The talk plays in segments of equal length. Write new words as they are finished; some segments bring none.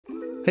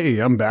Hey,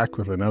 I'm back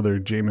with another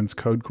Jamon's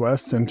Code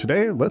Quest, and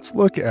today let's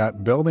look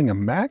at building a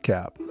Mac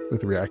app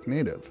with React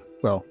Native.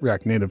 Well,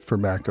 React Native for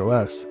Mac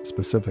OS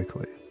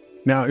specifically.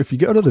 Now, if you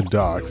go to the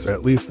docs,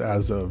 at least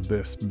as of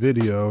this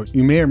video,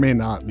 you may or may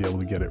not be able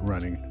to get it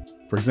running.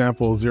 For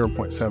example,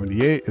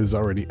 0.78 is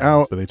already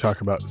out, but they talk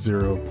about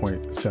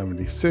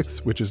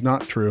 0.76, which is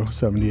not true.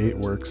 78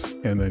 works,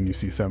 and then you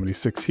see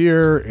 76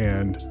 here,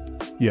 and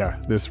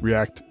yeah, this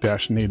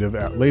react-native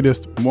at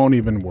latest won't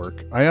even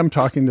work. I am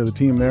talking to the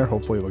team there.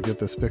 Hopefully they'll get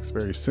this fixed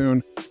very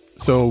soon.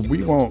 So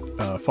we won't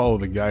follow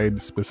the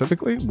guide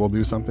specifically. We'll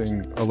do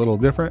something a little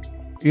different.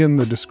 In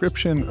the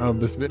description of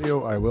this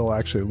video, I will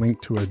actually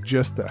link to a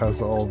gist that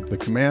has all the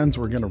commands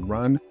we're going to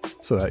run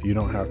so that you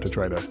don't have to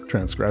try to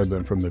transcribe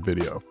them from the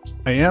video.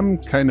 I am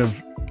kind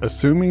of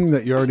assuming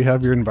that you already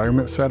have your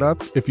environment set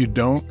up. If you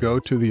don't, go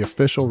to the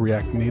official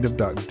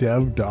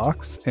react-native.dev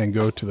docs and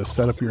go to the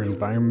setup your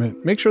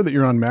environment. Make sure that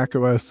you're on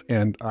macOS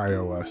and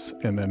iOS,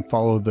 and then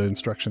follow the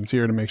instructions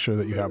here to make sure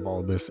that you have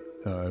all this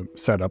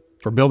set up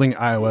for building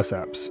iOS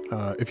apps.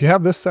 If you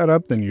have this set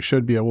up, then you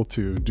should be able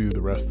to do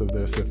the rest of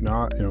this. If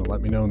not, let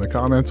me know in the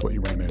comments what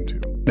you ran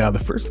into. Now, the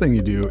first thing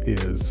you do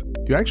is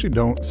you actually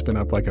don't spin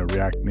up like a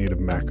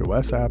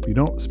react-native-macos app. You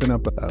don't spin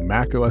up a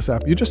macOS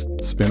app. You just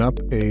spin up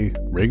a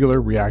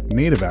regular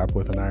React-Native app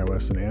with an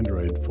iOS and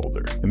Android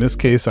folder. In this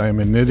case, I am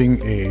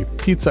initting a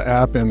pizza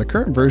app, and the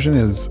current version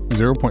is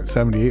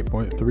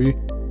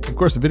 0.78.3. Of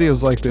course,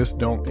 videos like this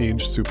don't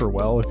age super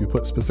well if you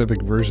put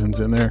specific versions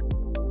in there.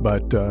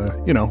 But,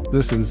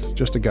 this is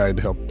just a guide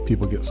to help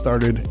people get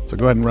started. So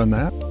go ahead and run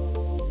that.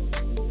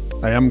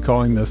 I am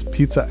calling this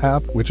pizza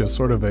app, which is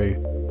sort of a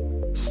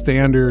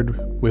standard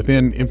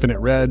within Infinite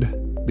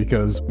Red,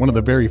 because one of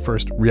the very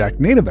first React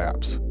Native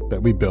apps that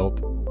we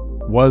built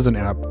was an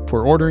app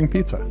for ordering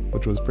pizza,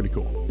 which was pretty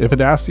cool. If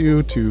it asks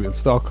you to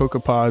install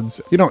CocoaPods,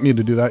 you don't need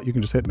to do that. You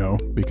can just hit no,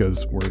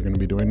 because we're going to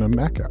be doing a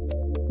Mac app.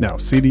 Now,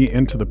 cd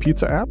into the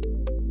pizza app,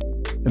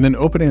 and then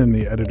open it in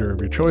the editor of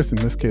your choice. In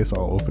this case,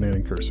 I'll open it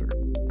in Cursor.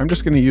 I'm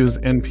just going to use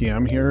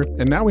npm here,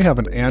 and now we have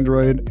an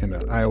Android and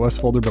an iOS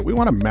folder, but we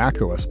want a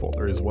macOS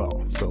folder as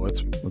well. So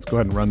let's go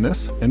ahead and run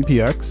this.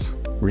 npx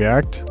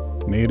react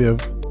native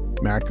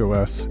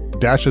macOS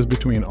dashes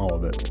between all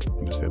of it,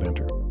 and just hit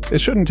enter. It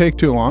shouldn't take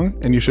too long,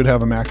 and you should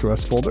have a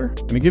macOS folder,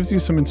 and it gives you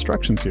some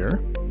instructions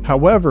here.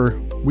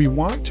 However, we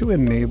want to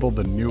enable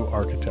the new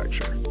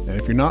architecture. And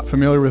if you're not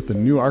familiar with the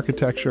new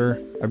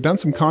architecture, I've done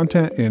some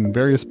content in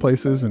various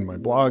places in my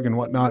blog and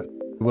whatnot.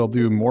 We'll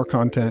do more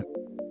content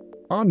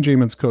on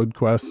Jamon's Code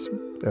Quests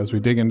as we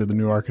dig into the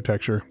new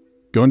architecture.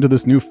 Go into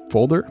this new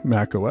folder,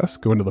 macOS,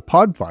 go into the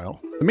pod file.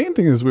 The main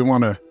thing is we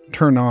want to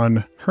turn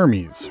on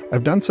Hermes.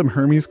 I've done some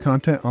Hermes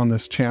content on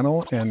this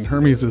channel, and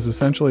Hermes is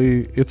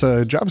essentially, it's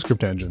a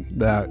JavaScript engine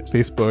that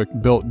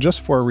Facebook built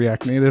just for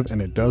React Native,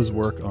 and it does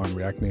work on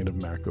React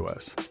Native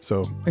macOS.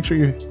 So make sure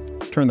you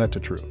turn that to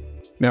true.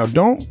 Now,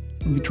 don't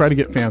try to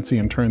get fancy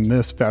and turn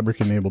this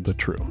Fabric enabled to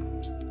true.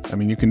 I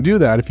mean, you can do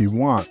that if you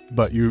want,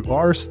 but you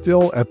are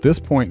still at this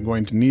point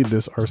going to need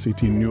this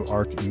RCT new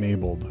arc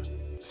enabled.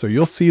 So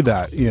you'll see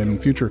that in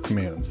future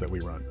commands that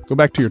we run. Go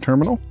back to your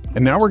terminal,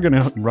 and now we're going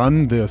to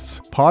run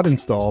this pod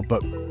install,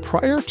 but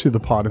prior to the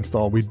pod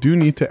install, we do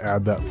need to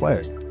add that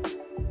flag.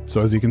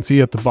 So as you can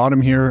see at the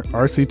bottom here,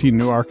 RCT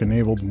new arc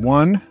enabled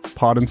 1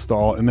 pod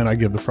install, and then I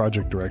give the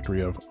project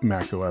directory of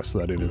macOS so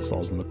that it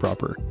installs in the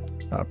proper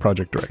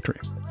project directory.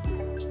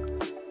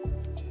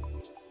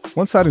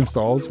 Once that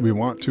installs, we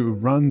want to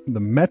run the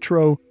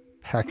Metro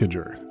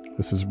packager.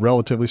 This is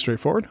relatively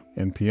straightforward.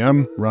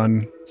 npm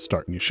run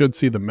start, and you should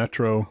see the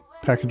Metro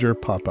packager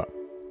pop up.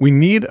 We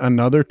need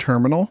another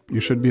terminal. You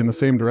should be in the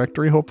same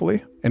directory,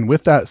 hopefully. And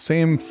with that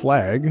same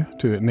flag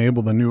to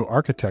enable the new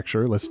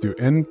architecture, let's do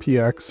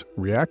npx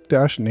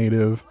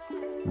react-native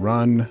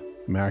run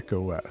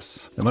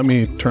macOS. And let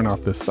me turn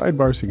off this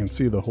sidebar so you can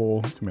see the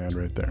whole command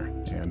right there,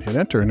 and hit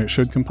enter, and it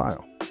should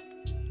compile.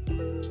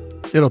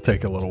 It'll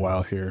take a little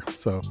while here,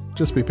 so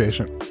just be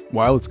patient.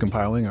 While it's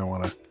compiling, I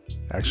want to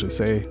actually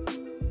say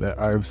that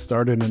I've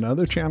started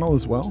another channel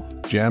as well,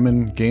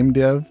 Jamon Game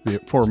Dev,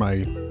 for my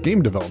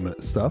game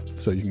development stuff.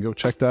 So you can go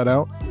check that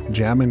out,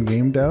 Jamon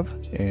Game Dev,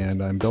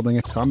 and I'm building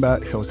a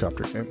combat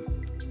helicopter game.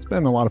 It's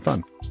been a lot of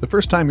fun. The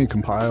first time you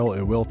compile,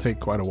 it will take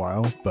quite a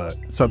while, but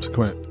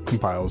subsequent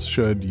compiles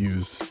should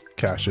use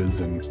caches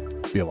and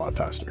be a lot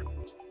faster.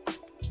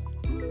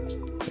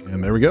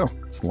 And there we go,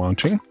 it's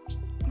launching.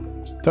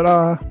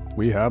 Ta-da!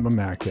 We have a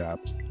Mac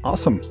app.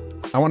 Awesome.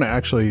 I want to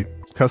actually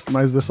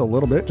customize this a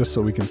little bit just so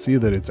we can see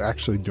that it's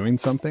actually doing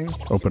something.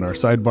 Open our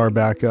sidebar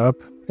back up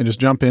and just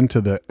jump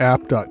into the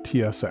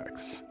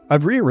app.tsx.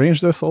 I've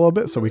rearranged this a little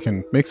bit so we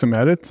can make some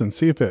edits and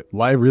see if it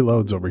live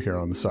reloads over here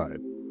on the side.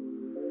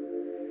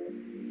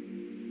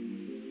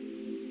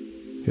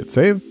 Hit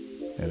save,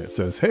 and it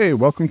says, hey,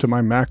 welcome to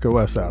my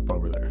macOS app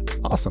over there.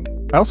 Awesome.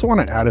 I also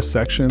want to add a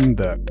section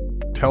that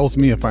tells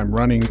me if I'm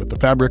running with the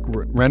Fabric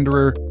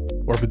renderer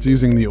or if it's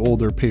using the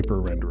older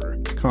paper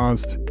renderer.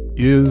 Const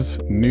is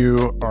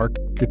new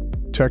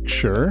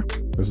architecture.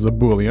 This is a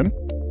Boolean.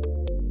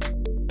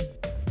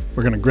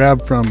 We're going to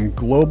grab from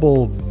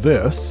global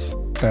this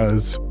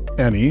as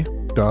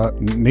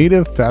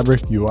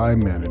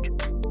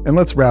any.nativeFabricUIManager. And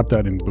let's wrap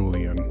that in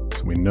Boolean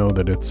so we know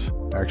that it's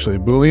actually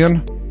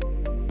Boolean.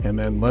 And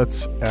then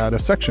let's add a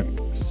section.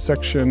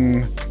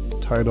 Section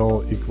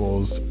title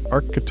equals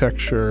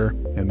architecture.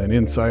 And then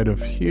inside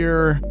of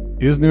here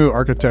is new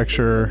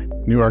architecture,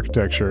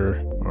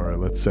 or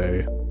let's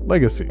say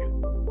legacy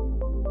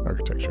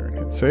architecture, and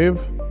hit save.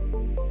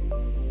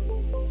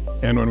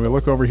 And when we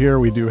look over here,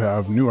 we do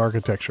have new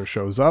architecture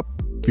shows up.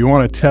 If you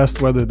want to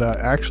test whether that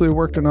actually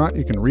worked or not,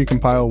 you can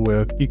recompile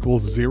with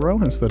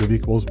 =0 instead of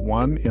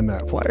 =1 in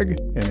that flag,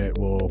 and it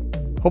will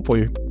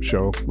hopefully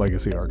show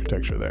legacy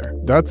architecture there.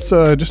 That's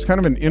just kind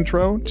of an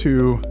intro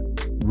to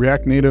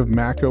React Native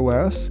Mac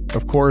OS.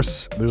 Of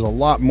course, there's a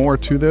lot more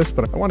to this,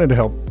 but I wanted to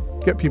help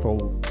get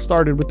people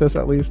started with this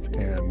at least,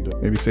 and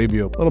maybe save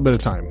you a little bit of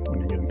time when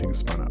you're getting things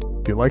spun up.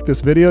 If you like this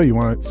video, you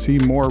want to see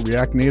more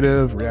React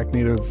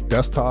Native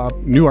desktop,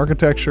 new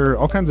architecture,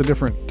 all kinds of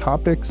different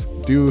topics,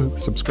 do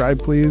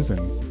subscribe please,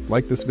 and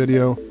like this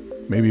video.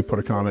 Maybe put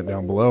a comment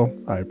down below.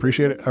 I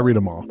appreciate it. I read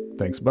them all.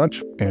 Thanks a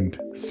bunch, and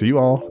see you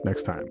all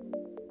next time.